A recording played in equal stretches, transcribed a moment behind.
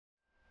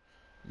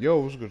Yo,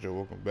 what's good, y'all?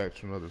 Welcome back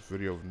to another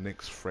video of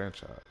Knicks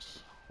franchise.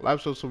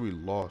 Last episode we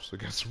lost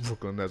against the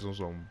Brooklyn Nets on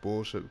some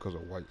bullshit because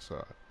of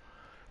Whiteside.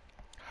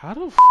 How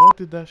the fuck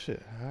did that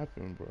shit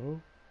happen,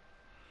 bro?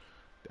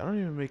 That don't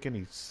even make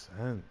any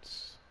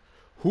sense.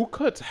 Who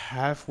cuts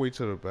halfway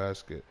to the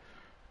basket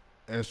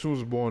and as soon as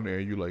the ball in the air,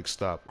 you like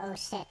stop? Oh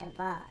shit, the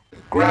ball.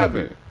 Grab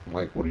it!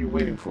 Like, what are you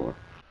waiting for?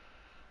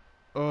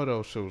 Oh,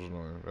 that shit was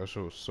annoying. That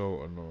shit was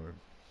so annoying.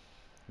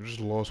 We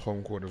just lost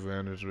home court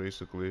advantage,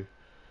 basically.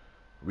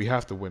 We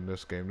have to win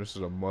this game. This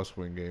is a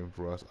must-win game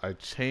for us. I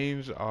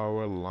changed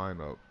our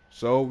lineup.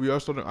 So we are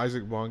starting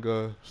Isaac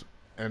Bonga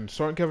and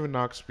starting Kevin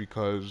Knox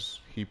because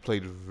he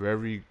played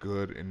very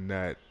good in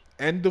that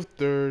end of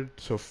third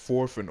to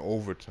fourth in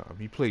overtime.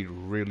 He played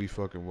really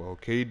fucking well.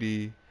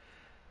 KD,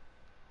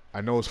 I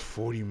know it's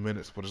 40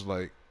 minutes, but it's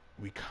like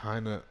we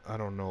kind of, I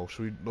don't know.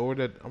 Should we lower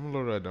that? I'm going to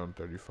lower that down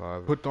to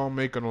 35. Put Don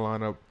Make on the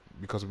lineup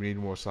because we need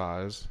more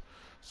size.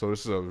 So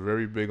this is a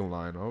very big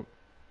lineup.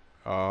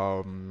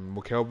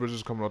 Mikal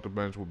Bridges coming off the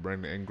bench with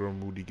Brandon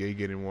Ingram, Rudy Gay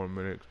getting more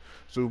minutes,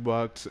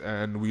 Zubac,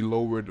 and we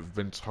lowered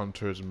Vince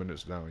Hunter's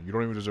minutes down. You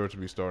don't even deserve to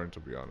be starting, to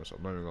be honest.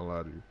 I'm not even gonna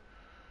lie to you.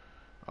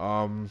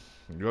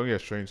 You're gonna get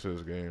straight into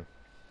this game.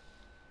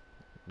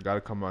 You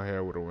gotta come out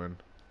here with a win.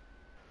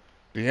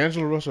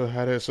 D'Angelo Russell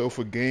had himself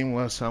a game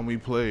last time we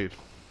played.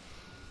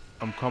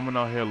 I'm coming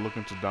out here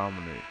looking to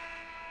dominate.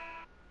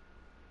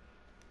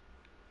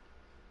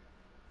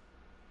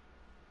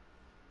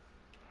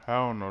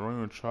 Hell no, don't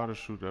even try to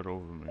shoot that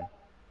over me.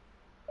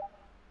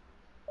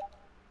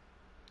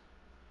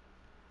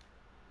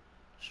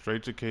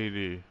 Straight to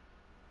KD.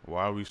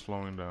 Why are we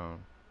slowing down?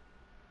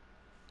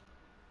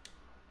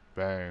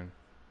 Bang.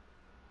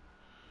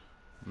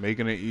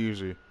 Making it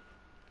easy.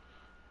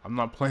 I'm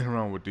not playing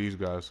around with these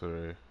guys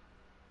today.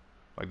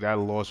 Like, that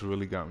loss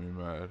really got me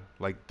mad.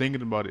 Like,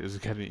 thinking about it is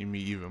getting me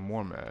even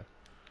more mad.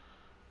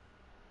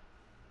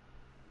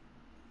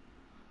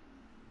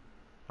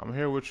 I'm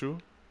here with you.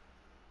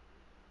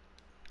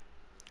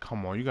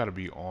 Come on, you gotta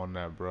be on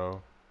that,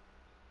 bro.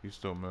 You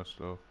still missed,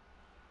 though.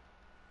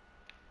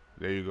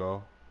 There you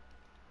go.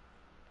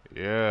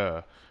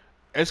 Yeah.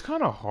 It's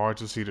kind of hard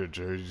to see the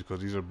jerseys because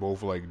these are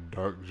both, like,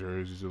 dark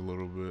jerseys a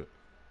little bit.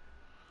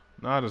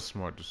 Not a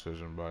smart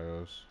decision by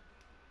us.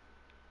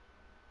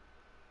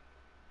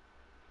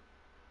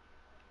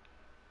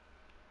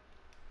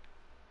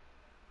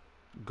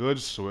 Good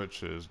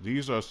switches.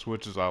 These are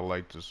switches I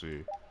like to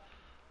see.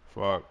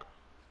 Fuck.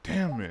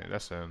 Damn it.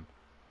 That's in.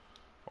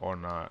 Or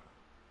not.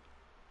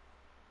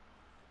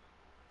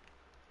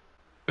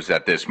 It was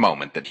at this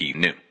moment that he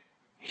knew.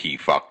 He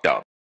fucked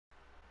up.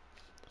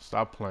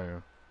 Stop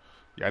playing.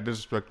 Y'all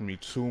disrespected me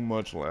too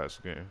much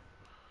last game.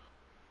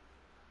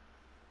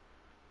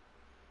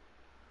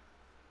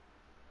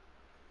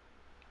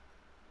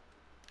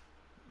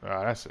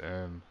 Ah, that's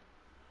in.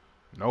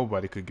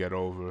 Nobody could get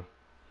over.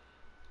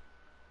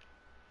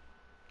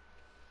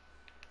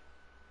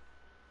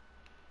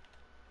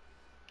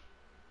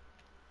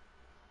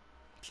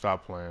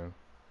 Stop playing.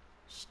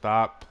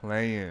 Stop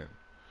playing.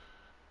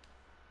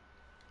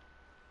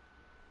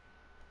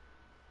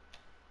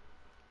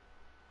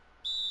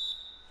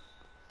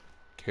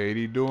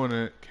 Katie doing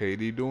it.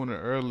 Katie doing it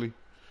early.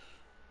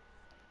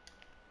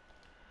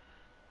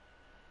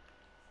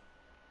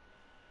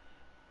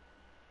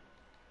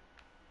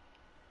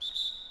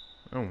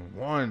 And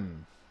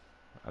one.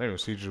 I didn't even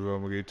see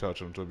JaVale McGee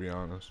touch him, to be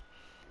honest.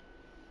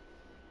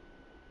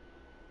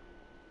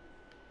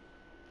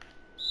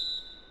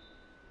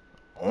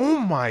 Oh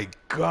my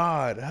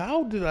God.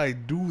 How did I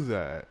do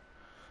that?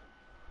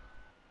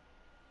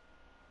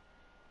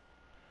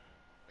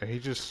 And he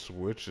just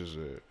switches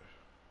it.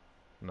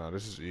 Nah,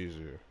 this is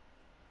easier.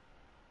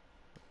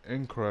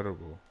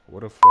 Incredible.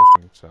 What a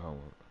fucking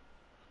talent.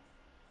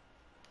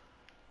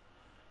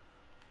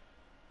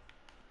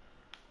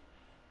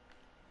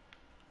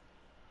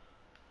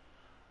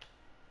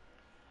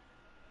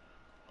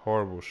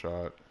 Horrible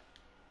shot.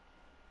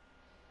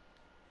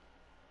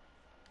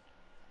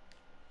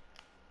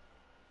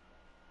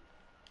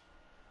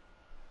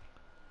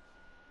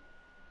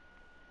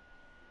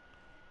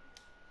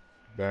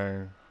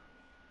 Bang.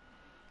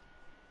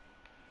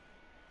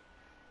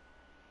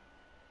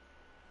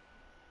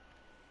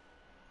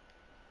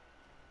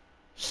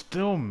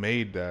 Still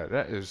made that.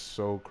 That is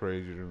so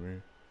crazy to me.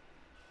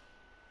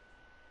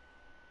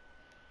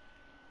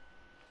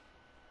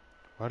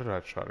 Why did I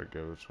try to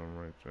give it to him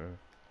right there?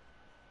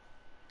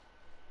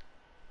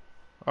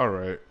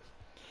 Alright.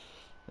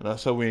 And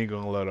that's how we ain't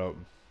gonna let up.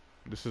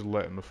 This is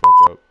letting the fuck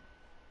up.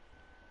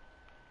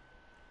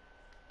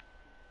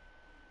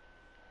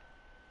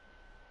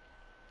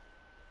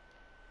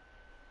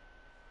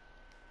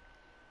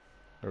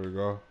 There we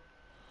go.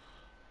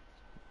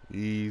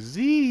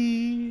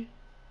 Easy.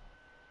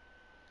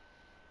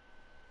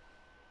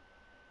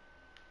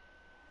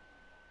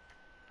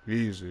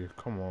 Easy.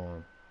 Come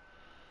on.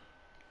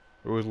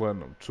 We're always letting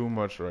them too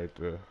much right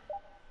there.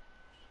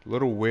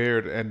 Little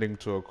weird ending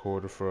to a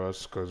quarter for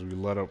us because we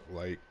let up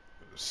like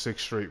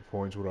 6 straight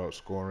points without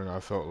scoring. I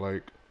felt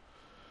like,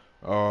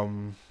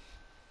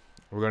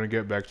 We're gonna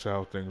get back to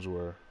how things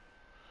were.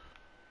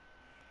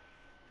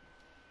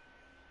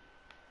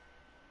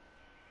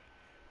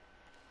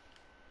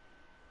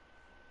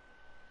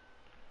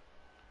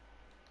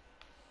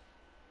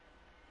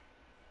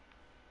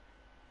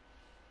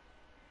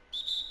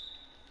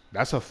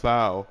 That's a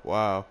foul.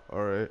 Wow.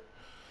 All right.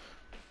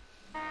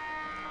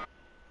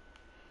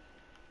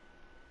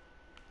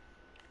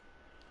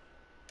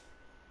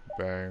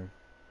 Bang.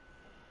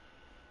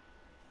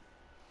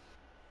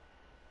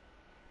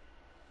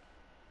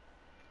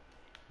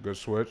 Good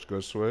switch.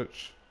 Good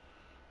switch.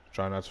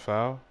 Try not to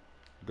foul.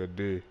 Good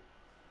D.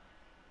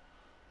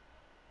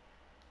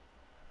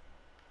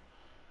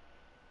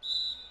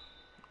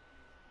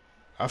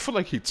 I feel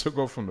like he took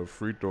off from the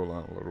free throw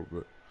line a little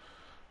bit.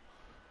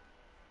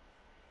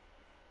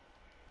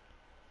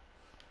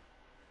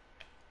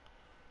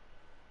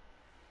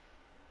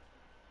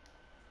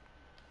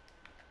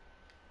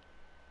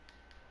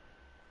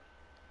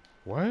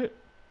 What?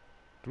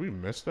 Did we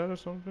miss that or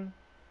something?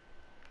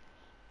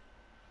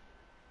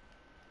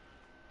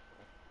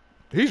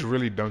 He's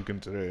really dunking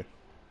today.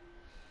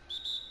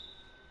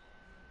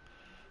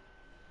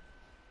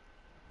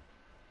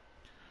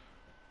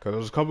 Cause there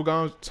was a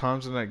couple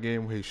times in that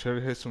game where he should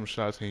have hit some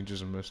shots and he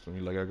just missed them.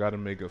 He's like, I gotta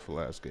make it for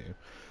last game.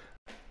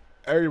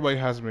 Everybody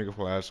has to make it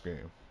for last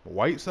game.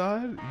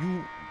 Whiteside,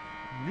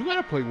 you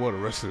gotta play well the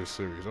rest of the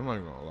series. I'm not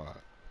even gonna lie.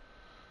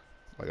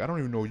 Like, I don't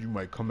even know you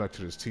might come back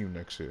to this team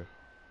next year.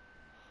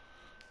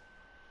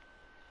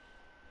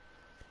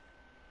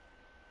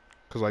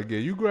 Cause like, yeah,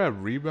 you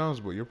grab rebounds,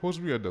 but you're supposed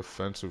to be a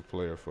defensive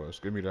player for us.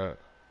 Give me that.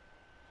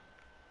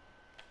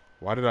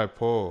 Why did I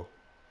pull?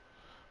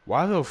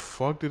 Why the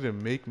fuck did it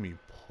make me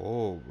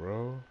pull,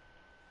 bro?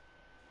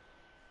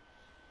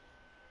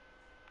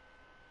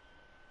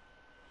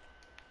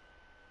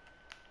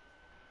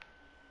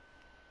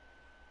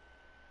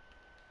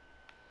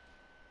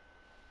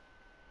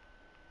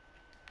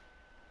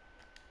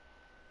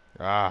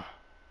 Ah,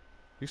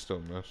 he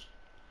still missed.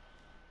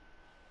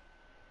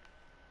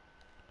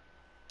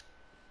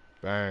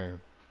 Bang.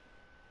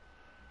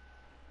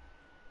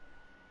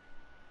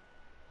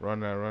 Run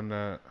that, run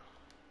that.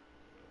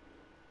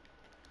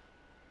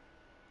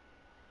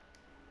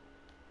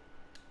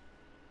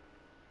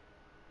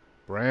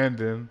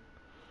 Brandon.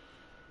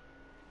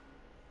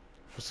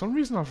 For some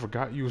reason, I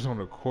forgot you was on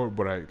the court,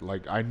 but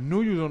I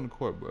knew you was on the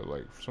court, but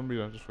like for some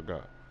reason, I just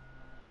forgot.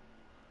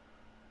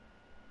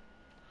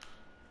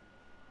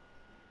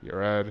 You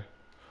red.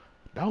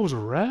 That was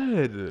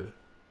red.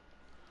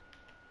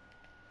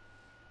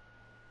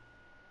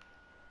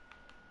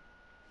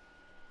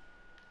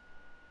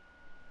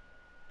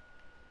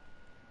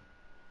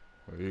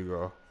 There you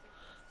go.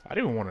 I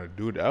didn't want to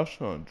do that. I was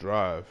trying to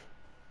drive.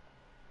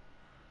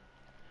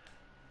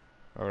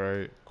 All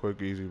right,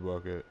 quick, easy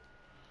bucket.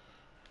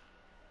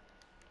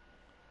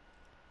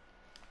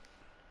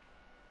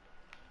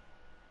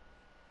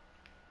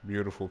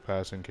 Beautiful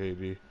passing,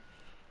 KD.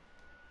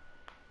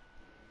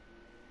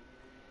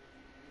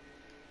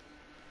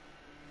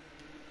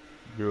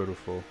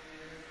 Beautiful.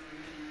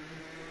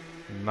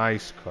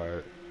 Nice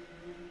cut.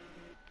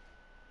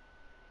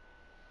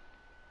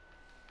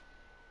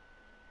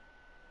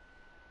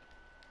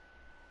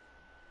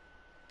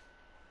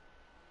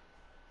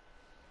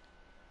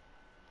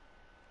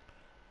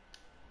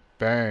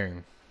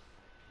 Bang.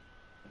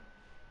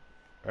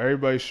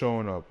 Everybody's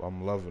showing up.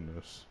 I'm loving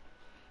this.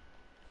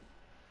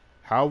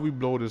 How we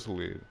blow this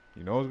lead?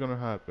 You know what's gonna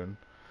happen.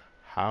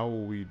 How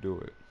will we do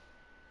it?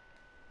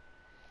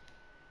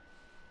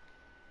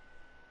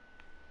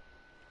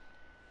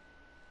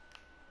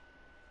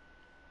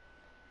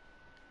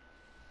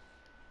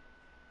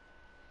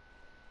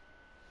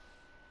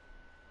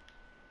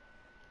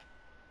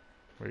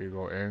 There you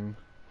go, Ing.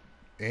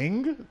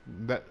 Ing?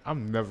 That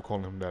I'm never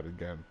calling him that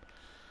again.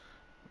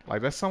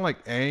 Like that sound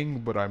like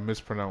Aang, but I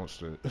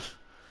mispronounced it.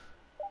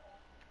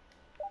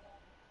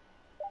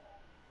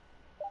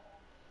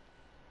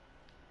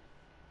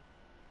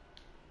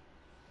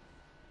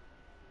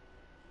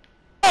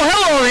 Oh,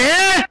 hello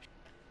there!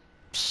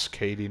 Psst,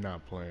 Katie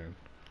not playing.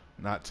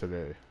 Not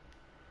today.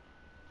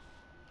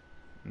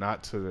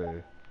 Not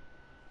today.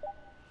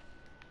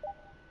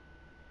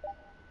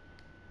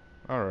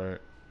 Alright.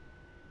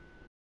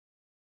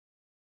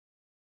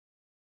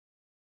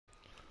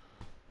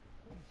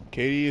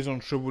 Katie is on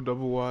triple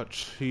double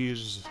watch.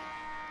 He's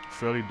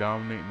fairly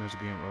dominating this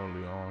game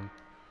early on.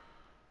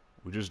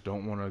 We just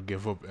don't want to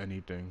give up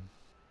anything.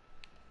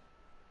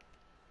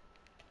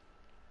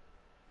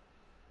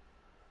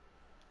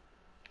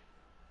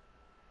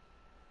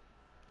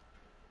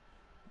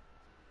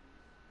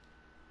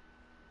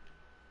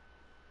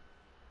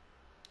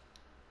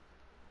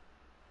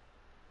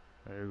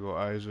 There you go,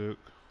 Isaac.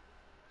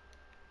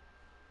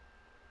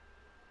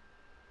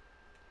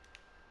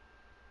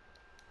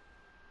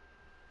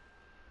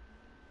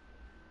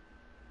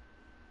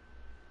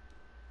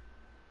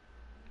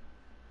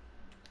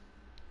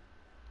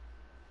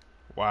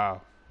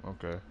 Wow.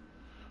 Okay.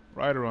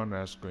 Right around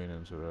that screen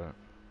into that.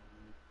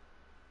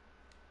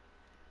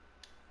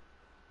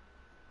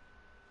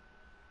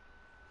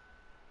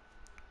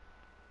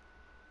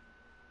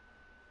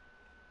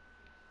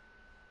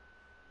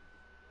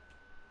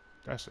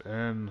 That's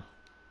N.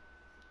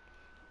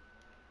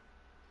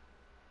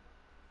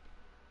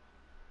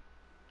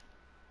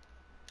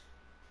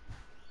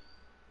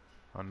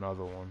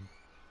 Another one.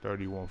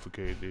 31 for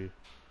KD.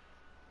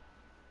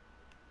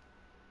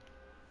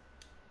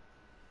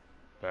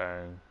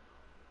 Bang.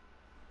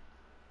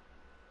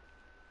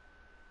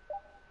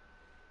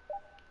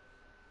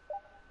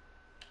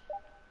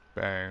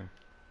 Bang.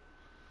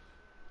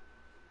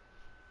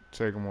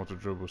 Take him off the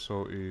dribble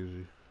so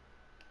easy.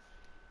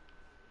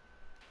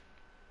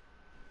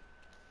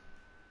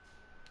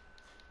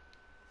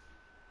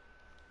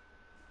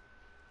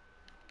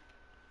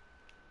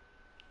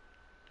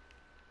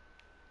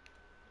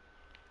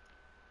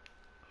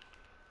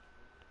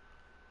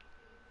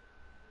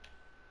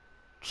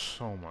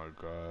 Oh my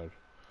god.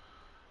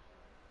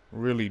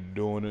 Really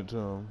doing it to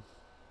him.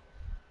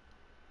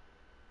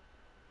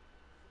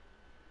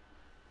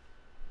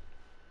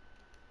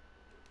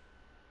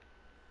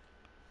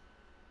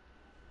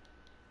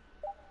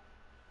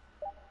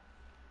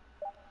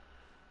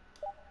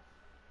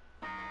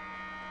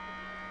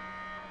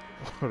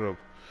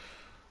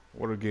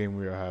 What a game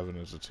we are having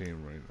as a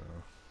team right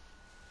now.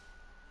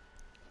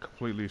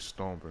 Completely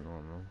stomping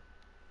on them.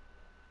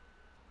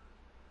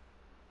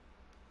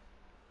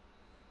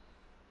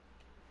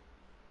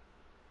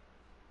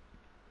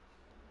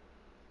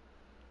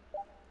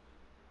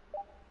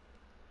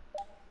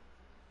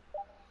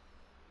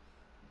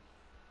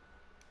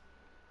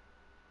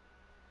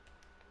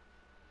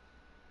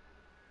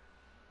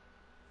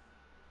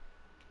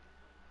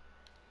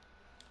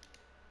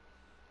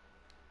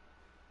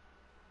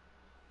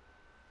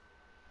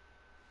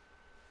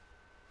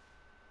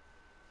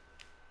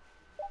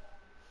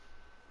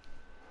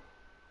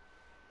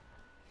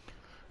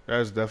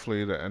 That's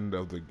definitely the end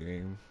of the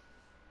game.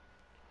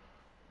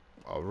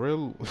 A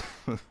real,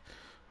 a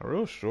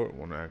real short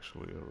one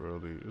actually.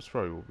 This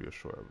probably will be a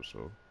short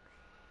episode.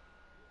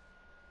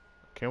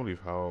 Can't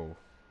believe how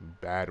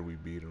bad we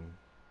beat them.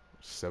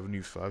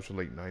 75 to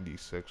like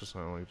 96 or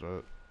something like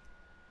that.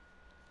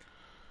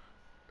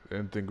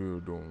 Didn't think we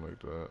were doing like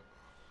that.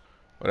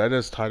 But that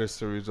just tied the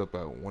series up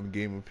at 1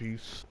 game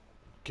apiece.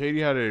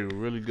 Katie had a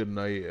really good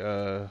night,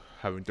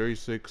 having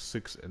 36,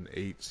 6, and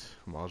 8.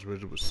 Miles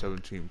Bridges with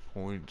 17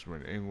 points.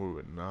 Brent Inglewood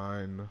with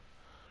 9.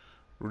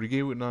 Rudy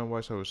Gay with 9.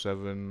 Whiteside with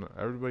 7.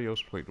 Everybody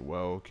else played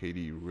well.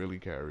 Katie really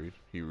carried.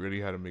 He really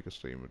had to make a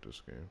statement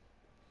this game.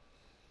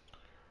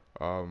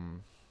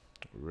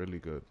 Really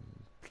good.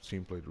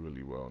 Team played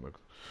really well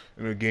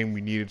in a game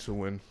we needed to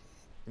win.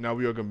 Now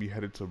we are going to be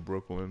headed to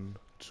Brooklyn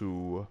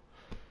to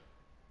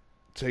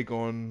take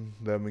on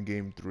them in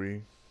game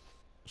 3.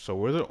 So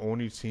we're the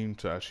only team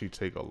to actually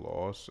take a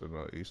loss in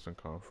the Eastern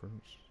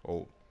Conference.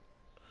 Oh,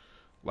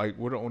 like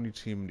we're the only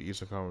team in the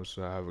Eastern Conference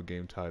to have a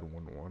game tied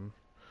 1-1.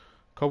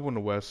 Couple in the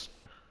West.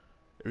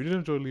 If you did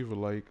enjoy, leave a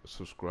like,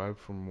 subscribe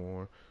for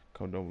more.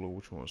 Comment down below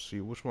what you want to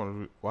see. Which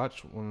one?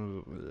 Watch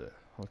one of the.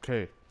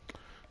 Okay,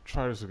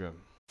 try this again.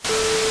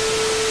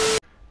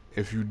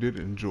 If you did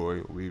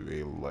enjoy, leave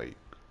a like.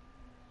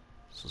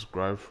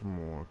 Subscribe for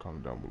more.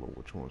 Comment down below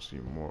what you want to see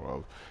more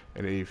of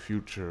in a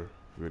future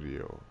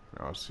video.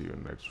 And I'll see you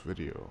in the next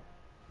video.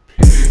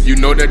 You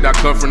know that I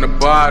come from the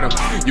bottom.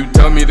 You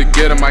tell me to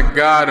get him, I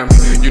got him.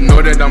 You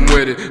know that I'm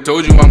with it.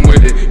 Told you I'm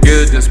with it. Get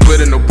it, just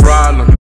split it, no problem.